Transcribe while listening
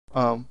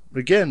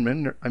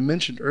Again, I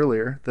mentioned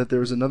earlier that there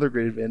was another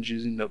great advantage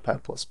using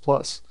Notepad++,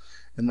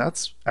 and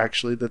that's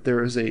actually that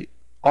there is a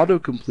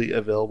autocomplete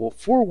available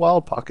for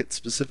WildPocket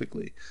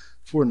specifically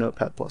for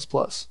Notepad++.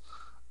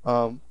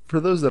 For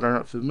those that are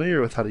not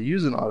familiar with how to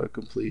use an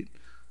autocomplete,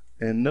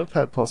 in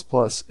Notepad++,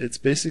 it's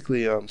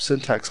basically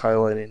syntax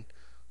highlighting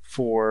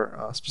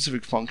for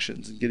specific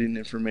functions and getting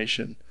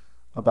information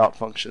about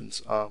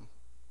functions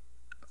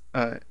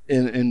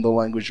in the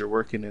language you're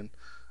working in.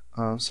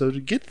 So to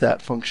get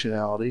that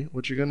functionality,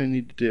 what you're going to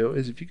need to do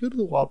is if you go to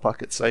the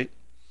WildPocket site,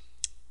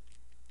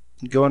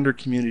 go under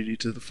Community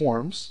to the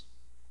Forums,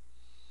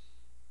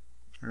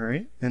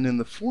 alright, and in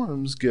the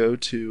Forums go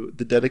to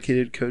the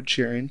dedicated code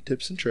sharing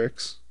tips and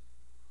tricks.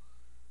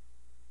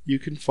 You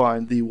can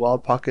find the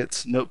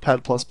WildPocket's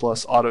Notepad++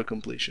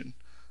 autocompletion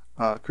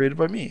created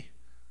by me.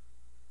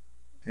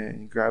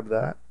 And you grab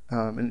that,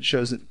 and it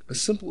shows a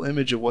simple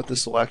image of what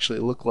this will actually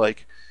look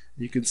like.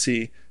 You can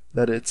see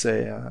that it's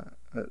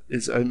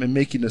I'm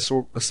making a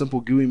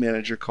simple GUI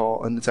manager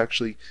call, and it's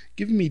actually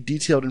giving me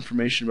detailed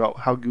information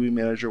about how GUI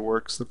manager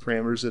works, the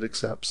parameters it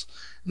accepts.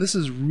 And this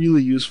is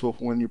really useful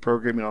for when you're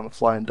programming on the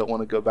fly and don't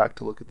want to go back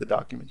to look at the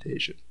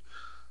documentation.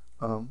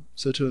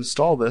 So to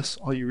install this,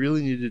 all you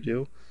really need to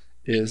do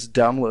is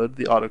download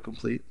the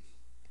autocomplete.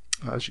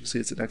 As you can see,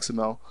 it's in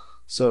XML.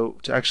 So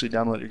to actually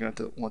download it, you're going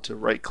to want to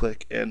right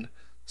click and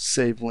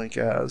save link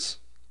as,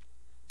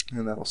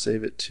 and that'll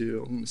save it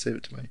to, I'm going to save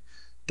it to my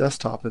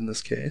desktop in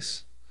this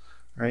case,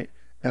 right?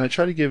 And I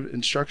try to give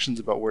instructions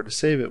about where to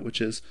save it,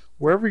 which is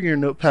wherever your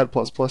Notepad++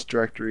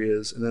 directory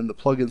is, and then the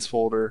plugins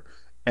folder,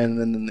 and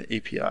then in the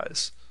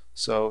APIs.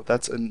 So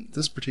that's, in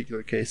this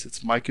particular case,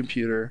 it's my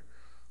computer,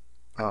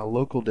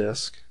 local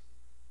disk,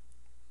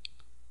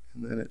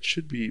 and then it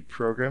should be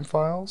program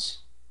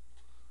files,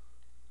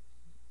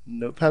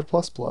 Notepad++,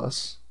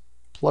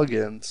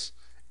 plugins,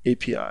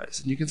 APIs.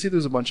 And you can see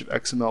there's a bunch of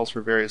XMLs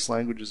for various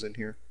languages in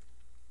here.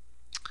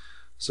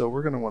 So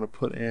we're going to want to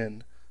put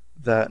in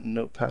that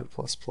Notepad++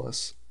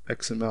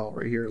 XML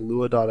right here,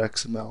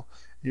 lua.xml.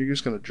 And you're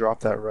just going to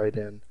drop that right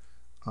in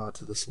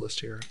to this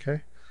list here.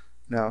 Okay.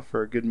 Now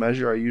for a good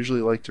measure, I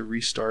usually like to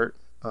restart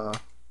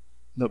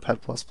Notepad++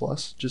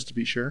 just to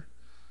be sure.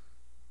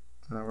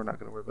 We're not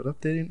going to worry about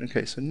updating.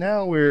 Okay, so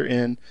now we're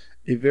in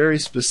a very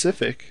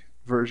specific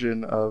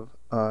version of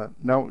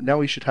now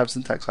we should have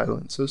syntax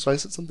highlighting. So I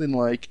said something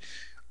like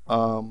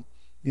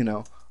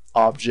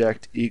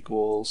object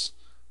equals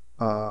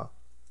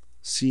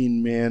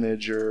scene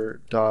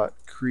manager dot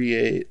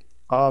create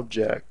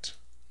object.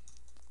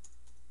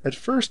 At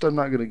first I'm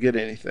not going to get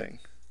anything.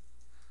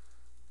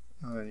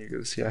 And you're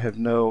going to see I have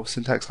no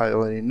syntax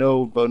highlighting,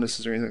 no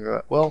bonuses or anything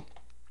like that. Well,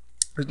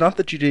 it's not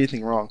that you did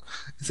anything wrong.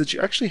 It's that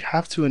you actually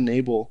have to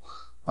enable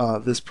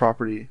this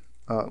property,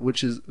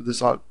 which is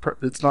this.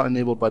 It's not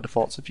enabled by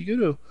default. So if you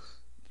go to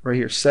right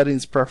here,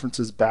 Settings,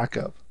 Preferences,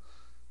 Backup.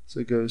 So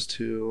it goes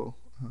to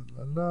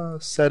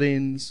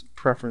Settings,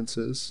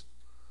 Preferences,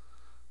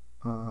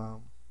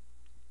 and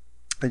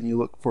you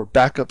look for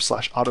Backup /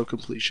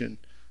 Autocompletion,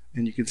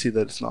 and you can see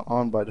that it's not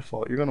on by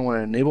default. You're going to want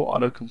to enable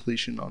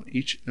autocompletion on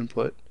each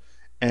input,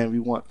 and we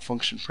want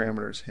function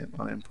parameters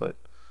on input.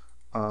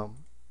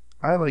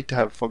 I like to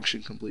have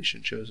function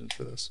completion chosen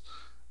for this.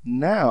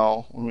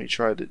 Now, when we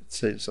try to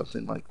say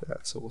something like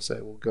that, so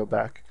we'll go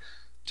back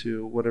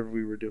to whatever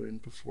we were doing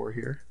before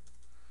here.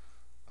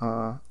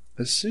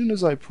 As soon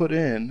as I put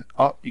in,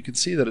 you can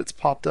see that it's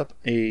popped up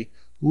a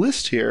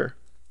list here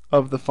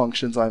of the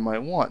functions I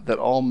might want that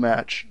all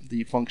match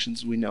the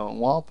functions we know in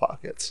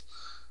WildPockets.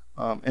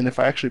 And if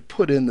I actually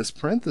put in this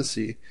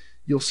parenthesis,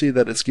 you'll see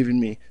that it's giving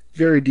me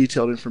very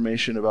detailed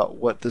information about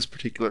what this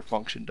particular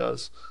function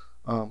does.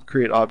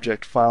 Create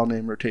object, file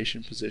name,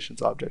 rotation,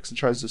 positions, objects, and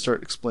tries to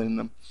start explaining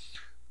them.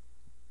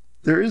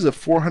 There is a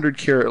 400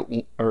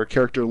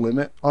 character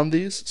limit on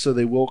these, so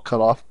they will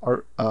cut off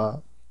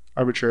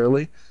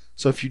arbitrarily.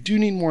 So if you do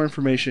need more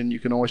information, you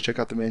can always check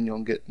out the manual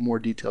and get more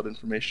detailed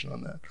information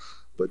on that.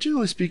 But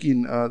generally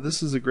speaking,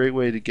 this is a great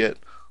way to get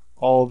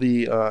all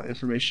the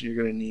information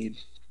you're going to need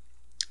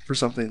for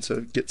something.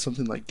 So get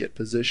something like get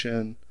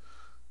position.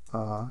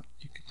 You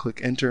can click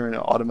enter and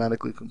it'll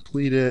automatically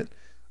complete it.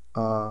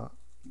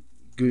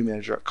 GUI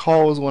manager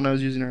call is one I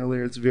was using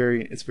earlier. It's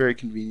very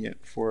convenient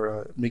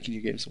for making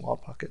your games in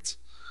WildPockets.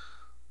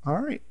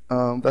 Alright,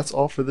 that's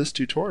all for this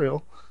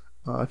tutorial.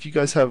 If you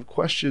guys have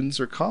questions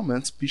or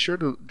comments, be sure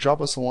to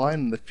drop us a line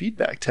in the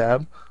feedback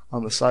tab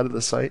on the side of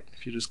the site.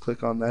 If you just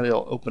click on that,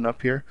 it'll open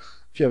up here.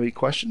 If you have any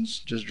questions,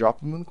 just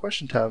drop them in the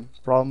question tab.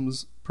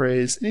 Problems,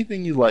 praise,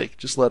 anything you like,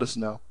 just let us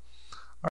know.